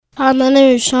Hi, my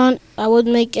name is Sean. I would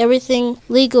make everything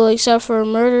legal except for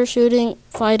murder, shooting,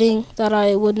 fighting that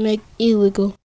I would make illegal.